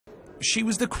She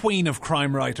was the queen of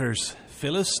crime writers,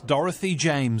 Phyllis Dorothy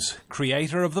James,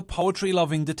 creator of the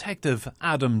poetry-loving detective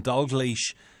Adam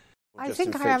Dalgleish. I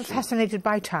think I am fascinated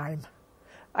by time.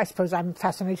 I suppose I'm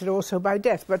fascinated also by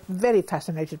death, but very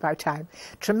fascinated by time.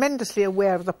 Tremendously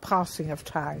aware of the passing of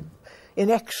time,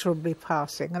 inexorably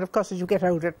passing. And of course, as you get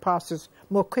older, it passes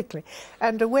more quickly.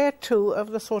 And aware, too,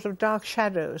 of the sort of dark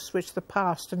shadows which the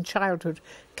past and childhood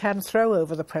can throw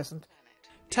over the present.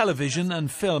 Television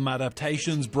and film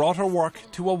adaptations brought her work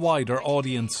to a wider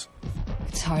audience.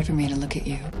 It's hard for me to look at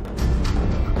you.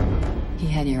 He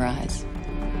had your eyes.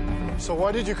 So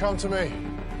why did you come to me?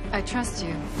 I trust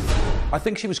you. I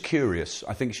think she was curious.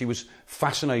 I think she was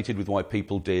fascinated with why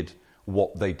people did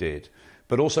what they did.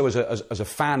 But also as a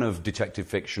fan of detective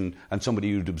fiction and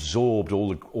somebody who'd absorbed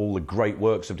all the great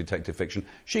works of detective fiction,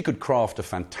 she could craft a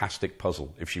fantastic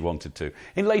puzzle if she wanted to.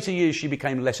 In later years, she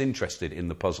became less interested in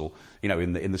the puzzle, you know,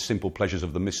 in the simple pleasures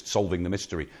of solving the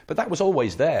mystery. But that was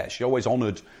always there. She always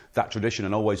honoured that tradition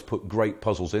and always put great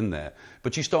puzzles in there.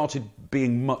 But she started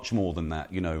being much more than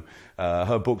that, you know.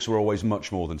 Her books were always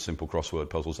much more than simple crossword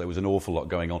puzzles. There was an awful lot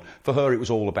going on. For her, it was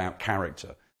all about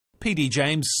character. P.D.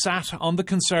 James sat on the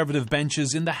Conservative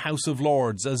benches in the House of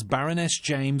Lords as Baroness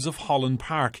James of Holland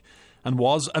Park and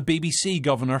was a BBC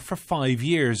governor for 5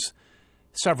 years.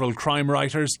 Several crime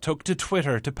writers took to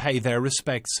Twitter to pay their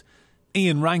respects.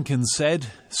 Ian Rankin said,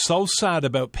 "So sad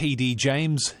about P.D.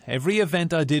 James. Every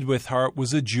event I did with her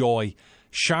was a joy.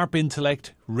 Sharp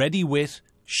intellect, ready wit,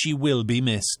 she will be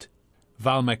missed."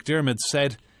 Val McDermott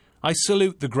said, "I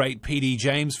salute the great P.D.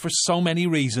 James for so many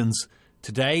reasons.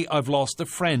 Today I've lost a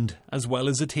friend as well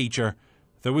as a teacher.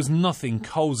 There was nothing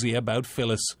cosy about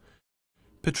Phyllis."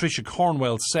 Patricia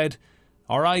Cornwell said,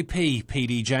 "R.I.P.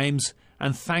 P.D. James,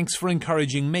 and thanks for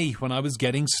encouraging me when I was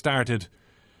getting started."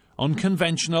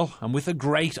 Unconventional and with a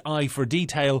great eye for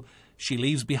detail, she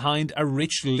leaves behind a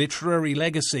rich literary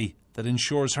legacy that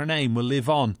ensures her name will live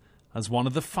on as one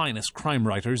of the finest crime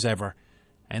writers ever.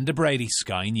 Enda Brady,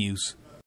 Sky News.